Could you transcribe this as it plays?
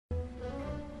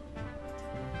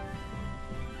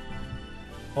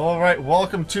Alright,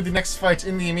 welcome to the next fight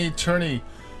in the AmiiTourney.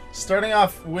 Starting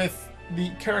off with the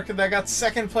character that got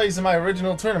second place in my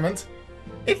original tournament,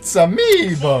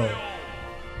 It'sAMe.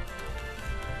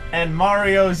 And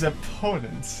Mario's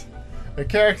opponent, a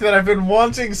character that I've been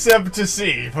wanting Seb to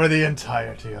see for the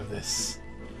entirety of this.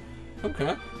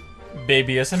 Okay.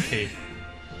 Baby SMP.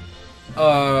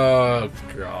 Oh,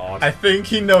 God. I think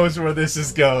he knows where this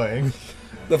is going.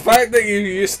 The fact that you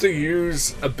used to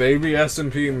use a Baby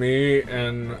SMP me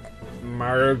in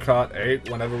Mario Kart 8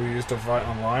 whenever we used to fight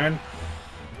online,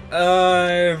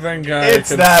 I think it's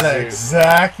can that see.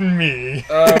 exact me.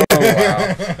 Oh,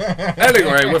 wow.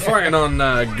 Anyway, we're fighting on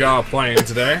Gar Plane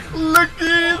today. Look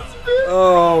at it.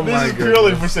 Oh, my This is goodness.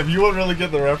 purely for Seb. You won't really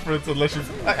get the reference unless you...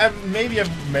 maybe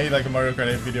I've made like a Mario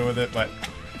Kart 8 video with it, but...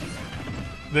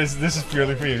 This is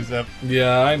purely for you, Seb.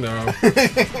 Yeah, I know.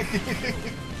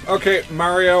 Okay,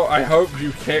 Mario, I hope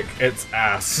you kick its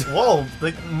ass. Whoa,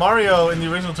 like Mario in the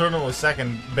original tournament was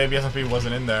second. Baby SMP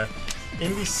wasn't in there.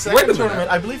 In the second tournament,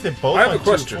 I believe they both I have went a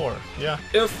question. 2-4. Yeah.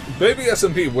 If Baby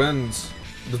SMP wins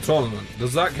the tournament,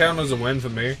 does that count as a win for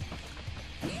me?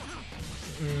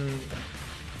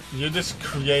 You just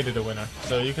created a winner,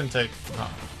 so you can take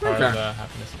part of the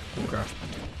happiness. Okay.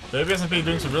 Baby SMP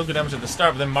doing some real good damage at the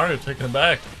start, but then Mario taking it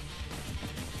back.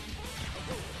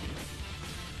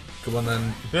 Come on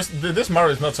then. This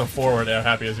Mario is not so forward air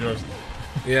happy as yours.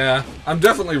 Yeah, I'm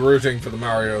definitely rooting for the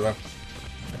Mario though.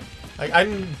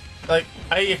 Like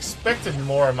I expected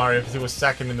more of Mario because he was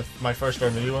second in my first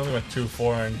tournament. He only went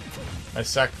 2-4,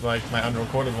 and my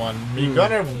unrecorded one.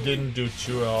 Gunner didn't do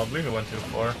too well. I believe it went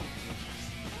 2-4.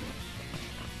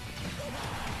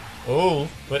 Oh,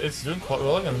 but it's doing quite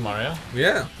well against Mario.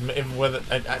 Yeah.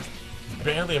 I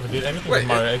barely ever did anything with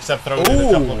Mario except throw in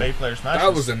a couple of 8-player smashes.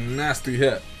 That was a nasty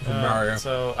hit from Mario.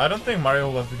 So I don't think Mario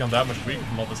will have become that much weaker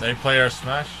from all this 8-player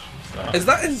smash. So. Is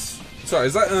that his? Sorry,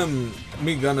 is that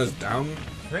Gunner's down?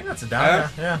 I think that's a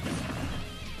down there. Yeah.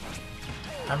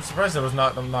 I'm surprised there was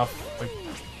not enough like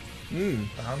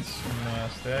bounce from the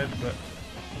stage, but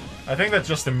I think that's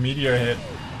just a meteor hit.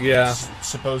 Yeah. It's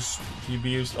supposed to be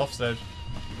used off stage.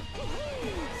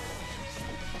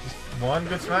 Just one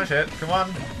good smash hit. Come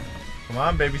on. Come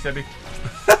on, Baby SMP.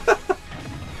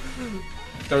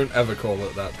 Don't ever call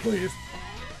it that, please.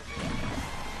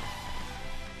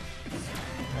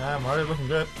 Yeah, Mario's looking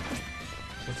good.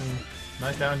 Put some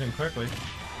nice damage in quickly.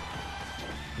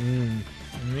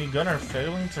 Gunner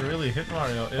failing to really hit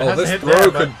Mario. It has this hit throw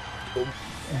there, could...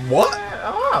 What?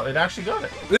 Oh, it actually got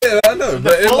it. Yeah, I know.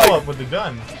 The follow-up with the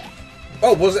gun.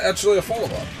 Oh, was it actually a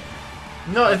follow-up?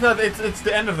 No, it's not. It's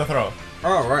the end of the throw.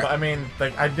 Oh, right. But, I mean,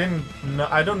 like I don't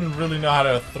really know how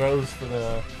to throws for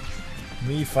the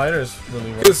Mii fighters really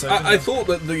work. Because I thought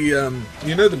that the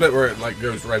you know the bit where it like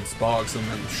goes red sparks and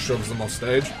then shoves them off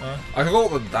stage. I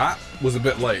thought that was a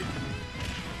bit late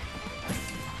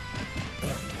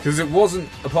because it wasn't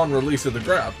upon release of the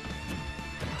grab,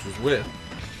 which was weird.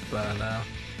 But yeah,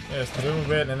 it's a little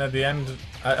bit, and at the end,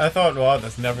 I thought, well,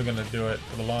 that's never gonna do it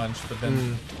for the launch, but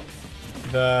then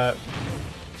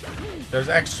there's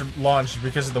extra launch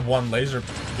because of the one laser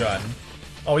gun.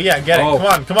 Oh yeah, get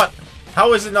it! Come on!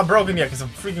 How is it not broken yet? Because of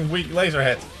freaking weak laser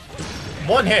hit.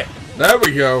 One hit. There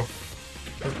we go.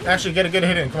 Actually, get a good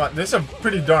hit in. Come on, this is a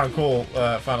pretty darn cool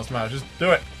final smash. Just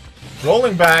do it.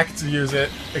 Rolling back to use it.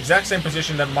 Exact same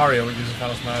position that Mario would use in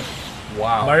final smash.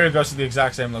 Wow. Mario goes to the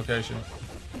exact same location.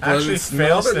 Actually it's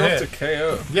fails not to enough hit. to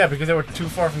KO. Yeah, because they were too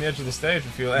far from the edge of the stage, I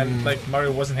feel, and like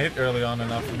Mario wasn't hit early on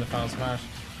enough in the final smash.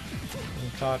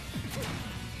 And caught.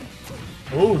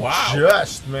 Ooh, wow.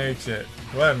 Just makes it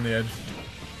right on the edge,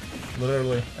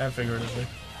 literally and figuratively.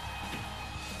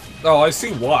 Oh, I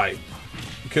see why.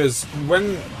 Because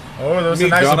when there was a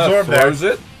nice absorb throws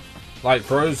it, like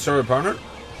throws her opponent,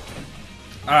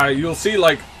 you'll see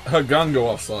like her gun go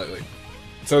off slightly,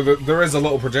 so that there is a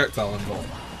little projectile involved.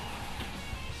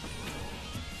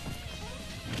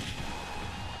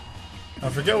 I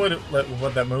forget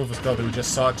what that move was called that we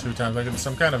just saw it 2 times. Like it's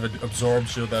some kind of an absorb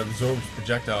shield that absorbs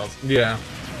projectiles. Yeah.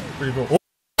 Pretty cool.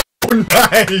 Oh,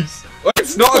 nice!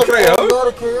 It's not a KO? Not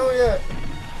a KO yet.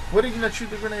 Why did you not shoot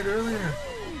the grenade earlier?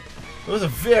 It was a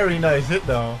very nice hit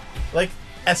though. Like,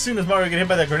 as soon as Mario got hit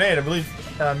by that grenade, I believe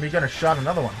Gunner shot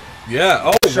another one. Yeah,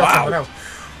 oh Shot wow.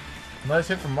 Nice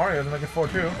hit from Mario to make it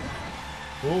 4-2.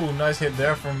 Ooh, nice hit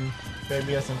there from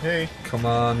Baby SMP. Come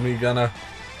on, Gunner.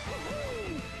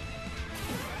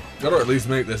 Gotta at least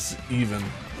make this even.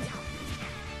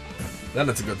 Then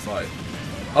it's a good fight.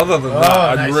 Other than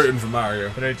that, I'm rooting for Mario.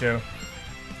 3-2.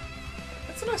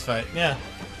 That's a nice fight, yeah.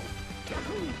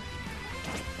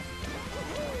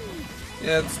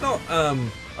 Yeah, it's not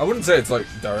I wouldn't say it's like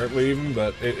directly even,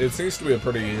 but it seems to be a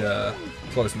pretty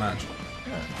close match.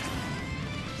 Yeah.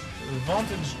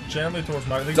 Advantage generally towards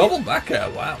Mario. Double back air,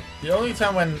 wow. The only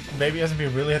time when Baby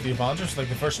SMP really had the advantage was like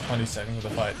the first 20 seconds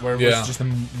of the fight, where it was just the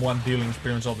one dealing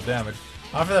pretty much all the damage.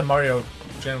 After that, Mario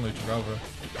generally took over.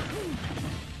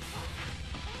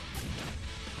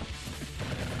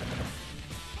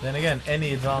 Then again,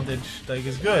 any advantage like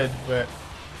is good, but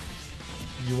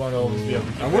you won't always be able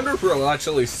to keep I wonder if we'll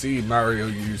actually see Mario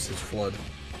use his flood.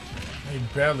 He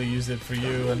barely used it for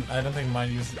you, and I don't think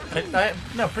mine used it.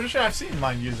 No, pretty sure I've seen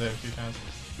mine use it a few times.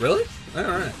 Really?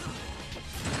 Alright.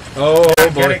 Oh,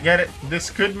 boy. Get it. This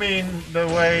could mean the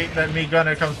way that me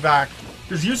Gunner comes back.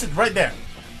 Just use it right there.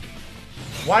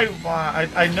 Why?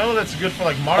 I know that's good for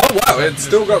like Mario. Oh, wow, it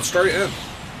still got straight in.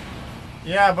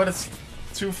 Yeah, but it's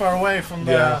too far away from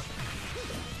the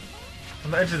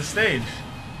edge of the stage.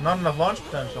 Not enough launch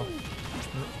potential.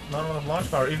 Not enough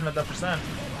launch power, even at that percent.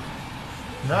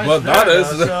 Nice. Well, that is.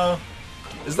 So,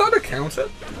 is that a counter?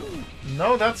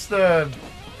 No, that's the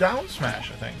down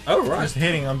smash, I think. Oh, right. Just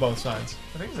hitting on both sides.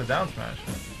 I think it's a down smash.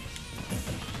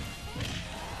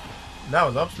 That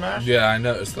was up smash? Yeah, I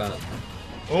noticed that.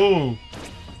 Oh!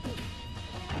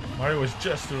 Mario was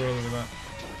just too early with that.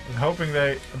 I was hoping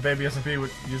that Baby SMP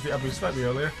would use the up slightly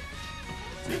earlier.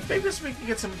 See if Baby SMP can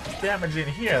get some damage in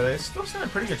here. They still stand a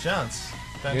pretty good chance.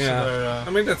 Thanks to their, I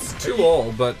mean, that's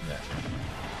 2-all, but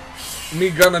me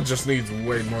Gunner just needs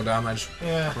way more damage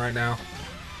right now.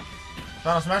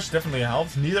 Final Smash definitely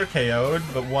helped. Neither KO'd,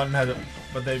 but one had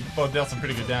but they both dealt some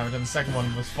pretty good damage, and the second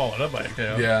one was followed up by a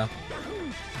KO. Yeah.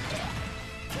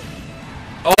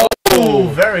 Oh,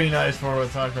 very nice forward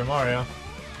attack by Mario.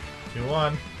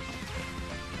 2-1.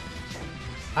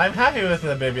 I'm happy with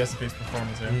the Baby SMP's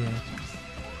performance here.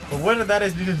 But whether that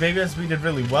is because Baby SMP did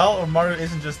really well, or Mario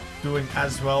isn't just doing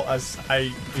as well as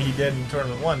he did in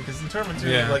Tournament 1, because in Tournament 2,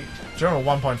 like, Tournament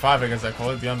 1.5, I guess I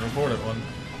call it, the unrecorded one,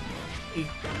 he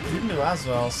didn't do as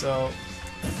well, so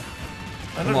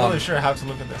I'm not really sure how to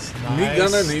look at this. Me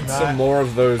Gunner needs some more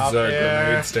of those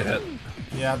grenades to hit.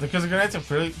 Yeah, because the grenades have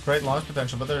really great launch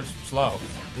potential, but they're slow.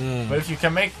 But if you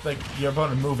can make like your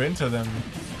opponent move into them,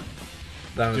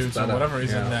 due to whatever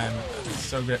reason, then it's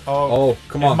so great. Oh,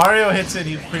 come on! If Mario hits it,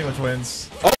 he pretty much wins.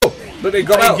 Oh, but they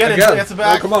got out again. He gets it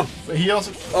back. Oh, come on! But he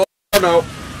also. Oh no!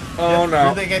 Oh no!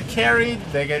 If they get carried,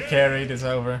 they get carried. It's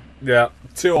over. Yeah,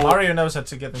 2-all. Mario knows how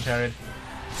to get them carried.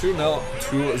 2-0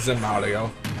 to the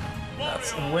Mario.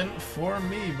 That's a win for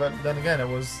me, but then again, it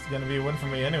was gonna be a win for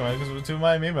me anyway because it was 2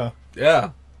 my amiibo. Yeah.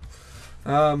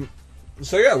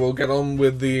 So yeah, we'll get on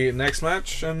with the next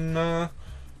match and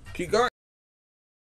keep going.